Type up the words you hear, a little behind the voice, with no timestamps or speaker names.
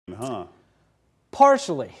huh?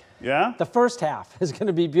 Partially. Yeah? The first half is going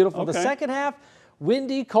to be beautiful. Okay. The second half,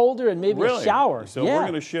 windy, colder, and maybe Really? a shower. So we're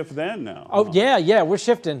going to shift then now. Oh, huh? yeah, we're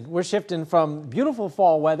shifting. We're shifting from beautiful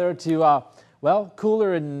fall weather to, well,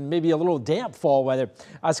 cooler and maybe a little damp fall weather.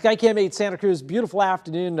 Skycam 8 Santa Cruz, beautiful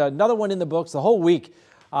afternoon. Another one in the books. The whole week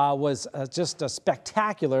was just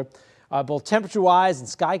spectacular. Both temperature-wise and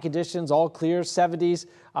sky conditions, all clear, 70s,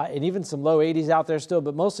 and even some low 80s out there still,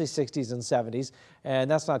 but mostly 60s and 70s,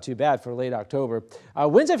 and that's not too bad for late October.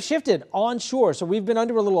 Winds have shifted onshore, so we've been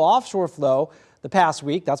under a little offshore flow the past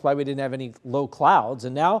week. That's why we didn't have any low clouds,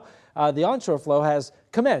 and now the onshore flow has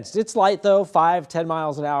commenced. It's light, though, 5-10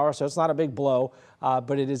 miles an hour, so it's not a big blow,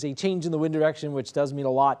 but it is a change in the wind direction, which does mean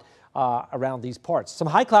a lot around these parts. Some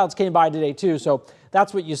high clouds came by today too, so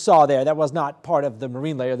that's what you saw there. That was not part of the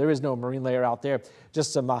marine layer. There is no marine layer out there,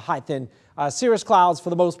 just some high thin cirrus clouds for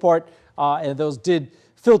the most part, and those did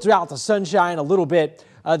filter out the sunshine a little bit.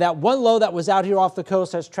 That one low that was out here off the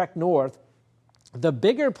coast has trekked north. The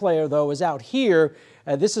bigger player, though, is out here.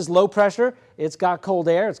 This is low pressure. It's got cold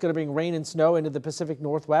air. It's going to bring rain and snow into the Pacific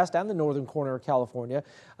Northwest and the northern corner of California.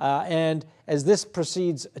 And as this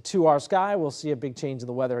proceeds to our sky, we'll see a big change in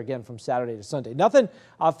the weather again from Saturday to Sunday. Nothing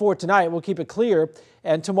for tonight. We'll keep it clear.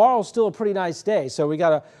 And tomorrow's still a pretty nice day. So we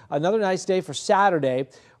got another nice day for Saturday.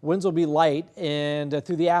 Winds will be light, and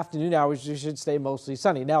through the afternoon hours, you should stay mostly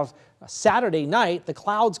sunny. Now, Saturday night, the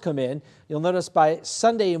clouds come in. You'll notice by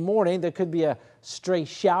Sunday morning, there could be a stray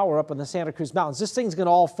shower up in the Santa Cruz Mountains. This thing's going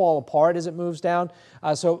to all fall apart as it moves down.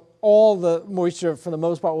 So all the moisture, for the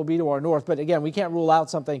most part, will be to our north. But again, we can't rule out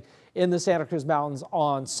something in the Santa Cruz Mountains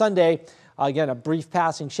on Sunday. Again, a brief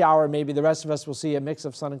passing shower. Maybe the rest of us will see a mix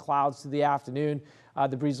of sun and clouds through the afternoon.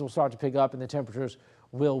 The breeze will start to pick up, and the temperatures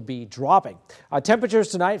will be dropping. Temperatures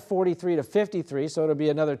tonight, 43 to 53, so it'll be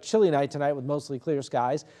another chilly night tonight with mostly clear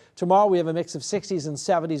skies. Tomorrow we have a mix of 60s and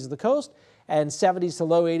 70s of the coast and 70s to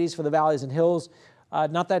low 80s for the valleys and hills.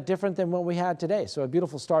 Not that different than what we had today, so a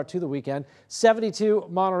beautiful start to the weekend. 72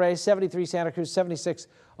 Monterey, 73 Santa Cruz, 76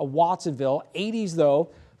 Watsonville, 80s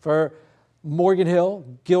though for Morgan Hill,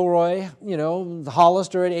 Gilroy,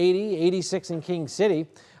 Hollister at 80, 86 in King City.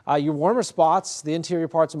 Your warmer spots, the interior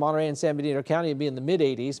parts of Monterey and San Bernardino County, will be in the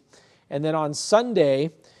mid-80s. And then on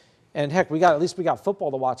Sunday, and heck, at least we got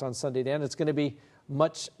football to watch on Sunday, Dan. It's going to be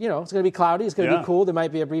it's going to be cloudy. It's going to be cool. There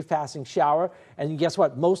might be a brief passing shower. And guess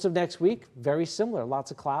what? Most of next week, very similar.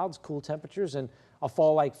 Lots of clouds, cool temperatures, and a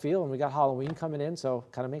fall-like feel. And we got Halloween coming in, so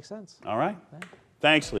kind of makes sense. All right. Thanks, Lee.